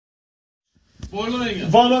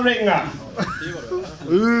Vålerenga.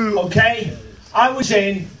 Okay, I was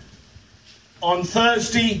in on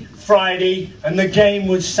Thursday, Friday, and the game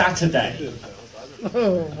was Saturday.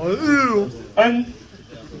 And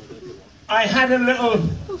I had a little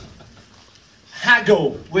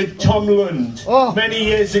haggle with Tom Lund many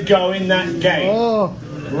years ago in that game,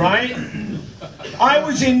 right? I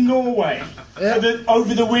was in Norway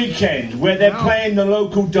over the weekend where they're playing the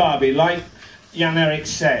local derby, like Jan Erik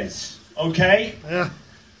says, okay? Yeah.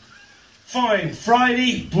 Fine,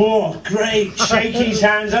 Friday, great, shake his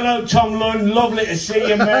hands, hello Tom Lund, lovely to see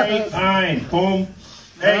you mate, fine, boom.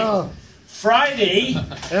 Hey, Friday,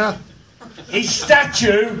 his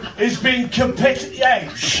statue has been his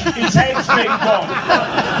head's been gone.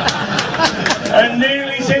 And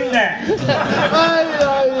Neely's in there.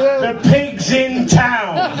 The pig's in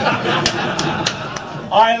town.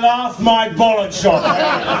 I laughed my bollocks off.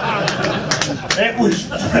 It was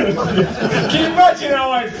brilliant. Can you imagine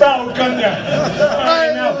how I felt, couldn't you?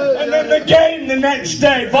 I know. And then the game the next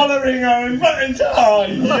day, Vålerenga and oh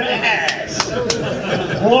yes!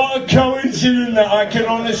 What a coincidence that I can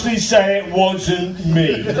honestly say it wasn't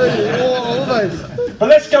me. But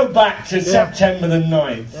let's go back to September the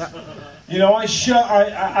 9th. You know,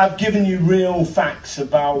 I've given you real facts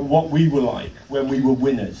about what we were like when we were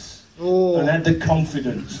winners. And had the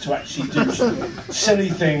confidence to actually do some silly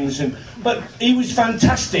things, but he was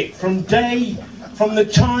fantastic from the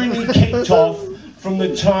time he kicked off, from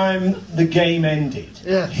the time the game ended.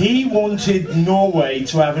 He wanted Norway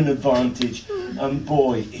to have an advantage, and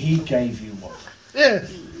boy, he gave you one.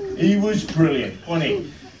 He was brilliant, wasn't he?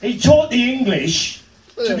 He taught the English.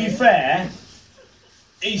 To be fair,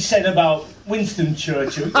 he said about Winston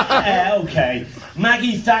Churchill, yeah, okay.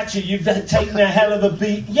 Maggie Thatcher, you've taken a hell of a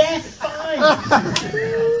beat. Yeah, fine.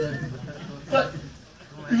 But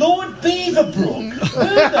Lord Beaverbrook, who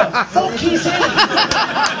the fuck is he?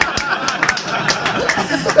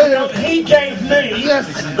 You know, he gave me,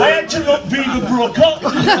 I had to look Beaverbrook up.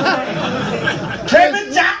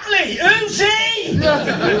 Clement Attlee, who's he?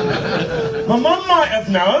 My mum might have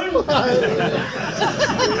known.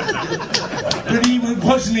 But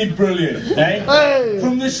wasn't he brilliant, eh?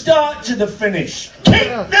 From the start to the finish. Kick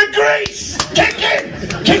the grease! Kick him!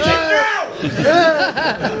 Kick him now!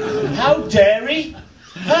 How dare he?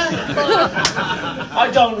 Huh? I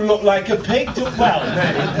don't look like a pig. Well,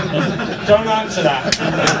 no, don't answer that.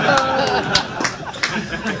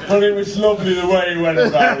 But it was lovely the way he went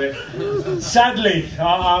about it. Sadly,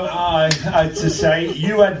 I had to say,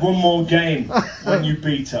 you had one more game when you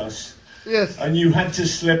beat us. Yes. And you had to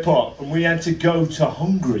slip up, and we had to go to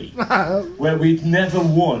Hungary, where we'd never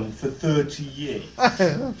won for 30 years.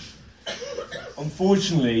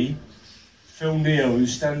 Unfortunately, Phil Neal,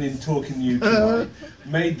 who's standing talking to you tonight,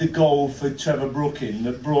 made the goal for Trevor Brooking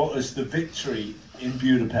that brought us the victory in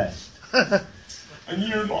Budapest. And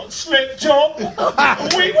you lot slipped up,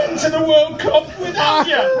 and we went to the World Cup without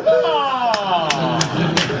you.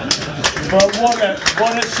 But what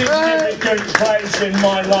a significant place in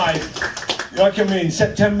my life. Like I mean,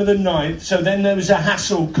 September the 9th, so then there was a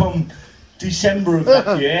hassle come December of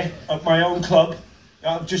that year at my own club.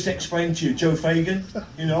 I've just explained to you, Joe Fagan,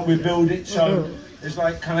 you know, we build it, so it's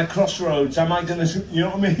like kind of crossroads. Am I going to, you know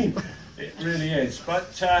what I mean? It really is.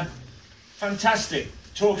 But fantastic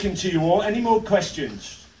talking to you all. Any more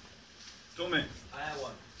questions? Tommy. I have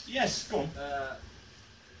one. Yes, go on.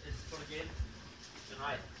 It's for the game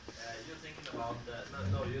tonight. You're thinking about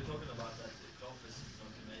you're talking about that Klopp is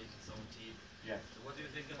going to make his own team. Yeah. So what do you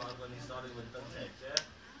think about when he started with Benteke,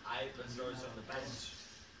 Ibe and Sturridge on the bench?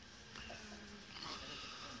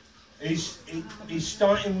 He's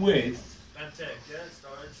starting with Benteke,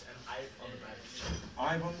 Sturridge and Ibe on the bench.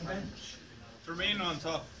 Ibe on the bench. Firmino on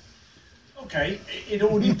top. Okay, it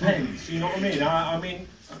all depends, you know what I mean? I mean,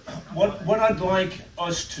 what I'd like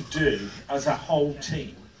us to do as a whole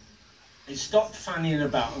team is stop fanning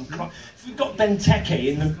about and cry. If we've got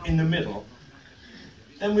Benteke in the middle,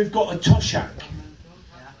 then we've got a Toshak.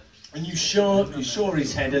 And you saw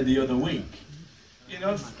his header the other week. You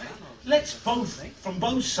know, let's from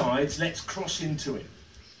both sides, let's cross into him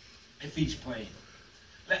if he's playing.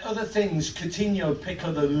 Let other things, Coutinho, pick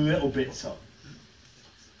other little bits up.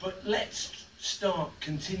 But let's start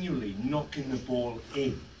continually knocking the ball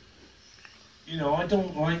in. You know, I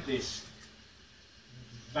don't like this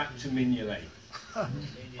back to Mignolet.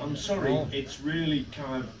 I'm sorry, it's really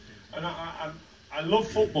kind of... And I love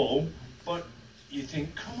football, but you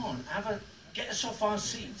think, come on, get us off our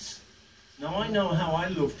seats. Now, I know how I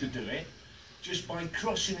love to do it, just by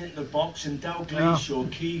crossing it in the box and Dalglish or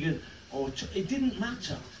Keegan, it didn't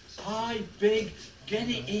matter. High, big, get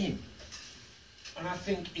it in. And I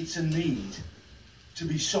think it's a need to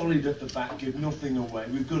be solid at the back, give nothing away.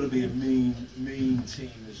 We've got to be a mean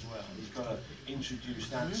team as well. He's got to introduce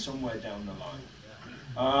that somewhere down the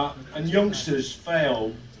line. And youngsters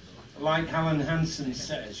fail, like Alan Hansen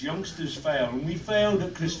says, youngsters fail. And we failed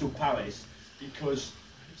at Crystal Palace because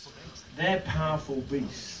they're powerful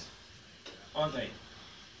beasts, aren't they?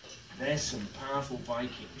 They're some powerful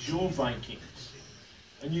Vikings. You're Vikings.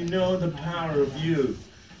 And you know the power of you.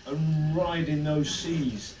 And riding those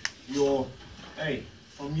seas, you're, hey,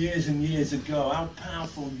 from years and years ago, how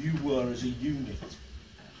powerful you were as a unit.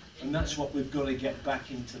 And that's what we've got to get back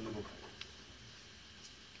into Liverpool.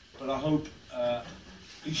 But I hope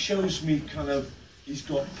he shows me kind of, he's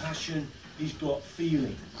got passion, he's got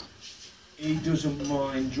feeling. He doesn't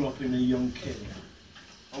mind dropping a young kid.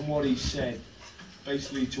 And what he said,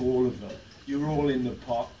 basically to all of them, you're all in the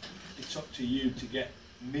pot. It's up to you to get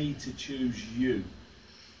me to choose you.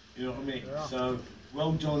 You know what I mean? Yeah. So,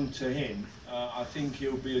 well done to him. I think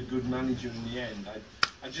he'll be a good manager in the end.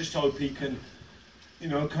 I just hope he can, you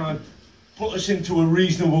know, kind of put us into a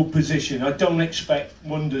reasonable position. I don't expect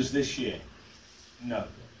wonders this year. No.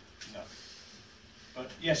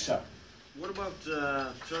 But yes, sir. What about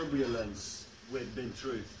turbulence we've been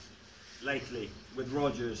through lately with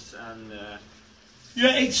Rodgers and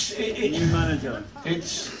yeah, new manager?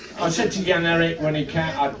 I said to Jan Erik when he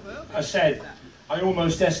came, I said, I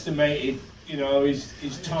almost estimated, you know,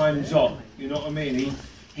 his time's up. You know what I mean?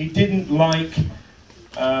 He didn't like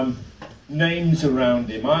names around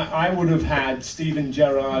him. I would have had Steven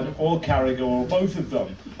Gerrard or Carragher or both of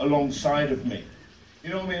them alongside of me. You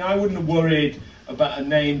know what I mean? I wouldn't have worried about a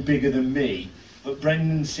name bigger than me, but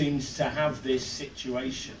Brendan seems to have this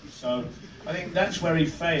situation. So I think that's where he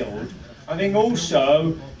failed. I think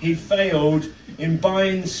also he failed in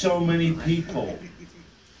buying so many people.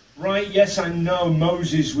 Right, yes, I know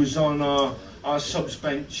Moses was on our subs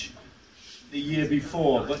bench the year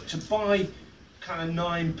before, but to buy kind of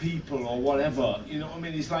 9 people or whatever, you know what I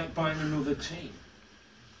mean, it's like buying another team.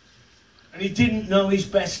 And he didn't know his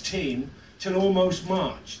best team till almost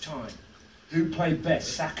March time. Who played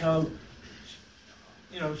best? Sacco?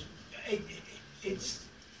 You know, it's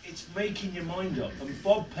making your mind up. And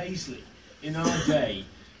Bob Paisley, in our day,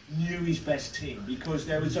 knew his best team because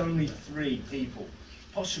there was only 3 people,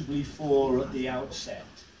 possibly 4 at the outset,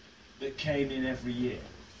 that came in every year.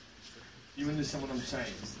 You understand what I'm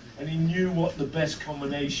saying? And he knew what the best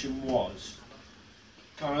combination was,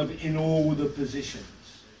 kind of in all the positions.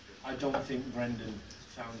 I don't think Brendan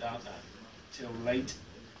found out that till late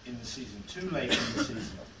in the season, too late in the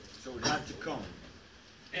season. So it had to come.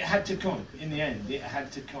 It had to come, in the end, it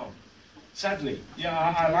had to come. Sadly,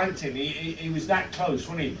 yeah, I liked him, he was that close,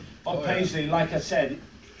 wasn't he? Bob Paisley, like I said,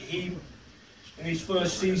 he, in his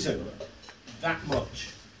first season, that much.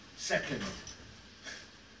 Second,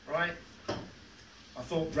 right? I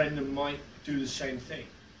thought Brendan might do the same thing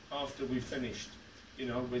after we finished, you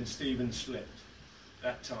know, when Stephen slipped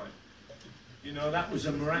that time. You know, that was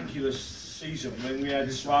a miraculous season when we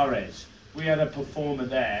had Suarez. We had a performer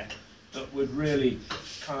there that would really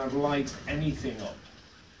kind of light anything up.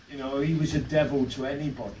 You know, he was a devil to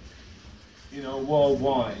anybody, you know,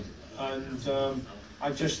 worldwide. And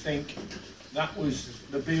I just think that was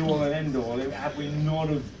the be-all and end-all. Had we not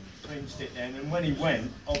have clinched it then, and when he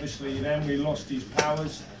went, obviously then we lost his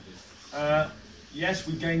powers. Yes,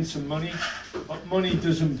 we gained some money, but money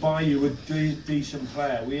doesn't buy you a decent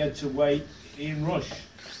player. We had to wait. Ian Rush,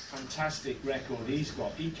 fantastic record he's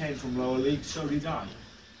got. He came from lower league, so did I.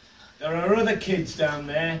 There are other kids down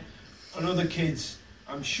there, and other kids,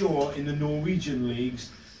 I'm sure, in the Norwegian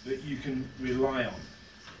leagues that you can rely on.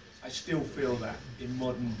 I still feel that in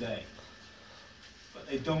modern day. But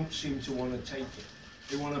they don't seem to want to take it.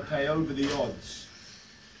 They want to pay over the odds,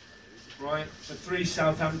 right, for 3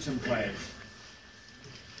 Southampton players.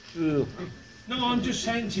 Ugh. No, I'm just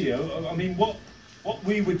saying to you, I mean, what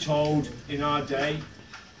we were told in our day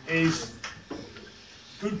is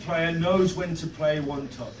good player knows when to play one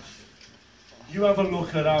touch. You have a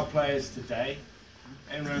look at our players today,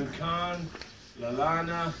 Emran Khan,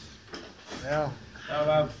 Lallana, yeah. They'll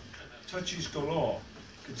have touches galore.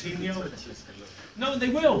 Coutinho. No, they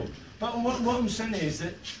will. But what I'm saying is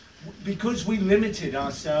that because we limited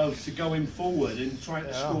ourselves to going forward and trying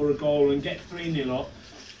to score a goal and get 3-0 up,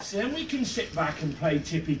 so then we can sit back and play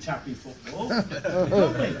tippy-tappy football,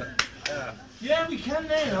 don't we? Yeah, we can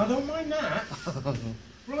then. I don't mind that.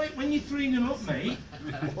 Right, when you're 3-0 up, mate.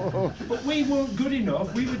 But we weren't good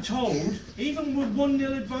enough. We were told, even with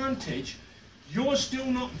 1-0 advantage, you're still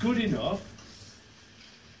not good enough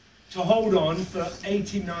to hold on for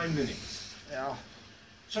 89 minutes. Yeah.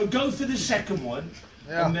 So go for the second one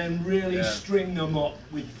and then really string them up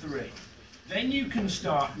with 3. then you can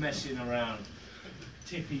start messing around.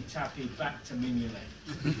 Tippy-tappy back to Mignolet.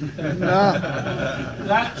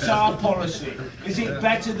 That's our policy. Is it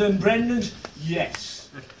better than Brendan's? Yes.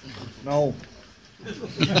 No.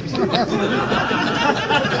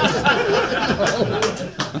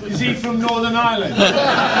 Is he from Northern Ireland?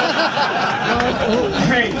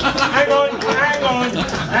 Hey,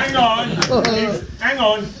 hang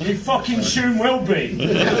on. He fucking soon will be.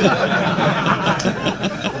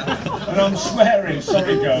 And I'm swearing,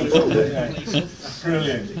 sorry girls. Yeah.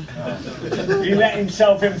 Brilliant. He let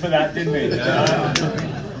himself in for that, didn't he?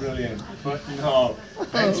 Brilliant. Oh,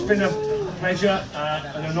 it's been a pleasure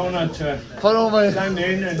and an honour to stand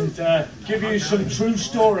in and give you some true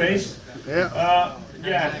stories. Yeah.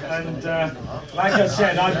 And like I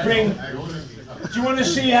said, I bring... Do you want to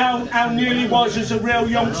see how Neal he was as a real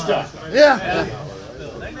youngster? Yeah.